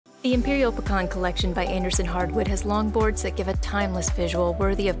The Imperial Pecan collection by Anderson Hardwood has longboards that give a timeless visual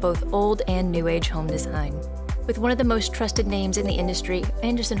worthy of both old and new age home design. With one of the most trusted names in the industry,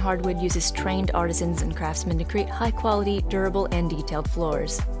 Anderson Hardwood uses trained artisans and craftsmen to create high-quality, durable, and detailed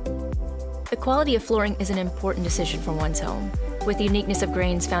floors. The quality of flooring is an important decision for one's home. With the uniqueness of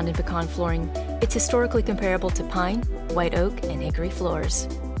grains found in pecan flooring, it's historically comparable to pine, white oak, and hickory floors.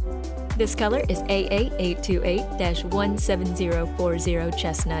 This color is AA828-17040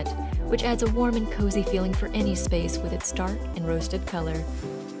 Chestnut, which adds a warm and cozy feeling for any space with its dark and roasted color.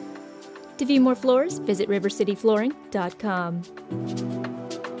 To view more floors, visit rivercityflooring.com.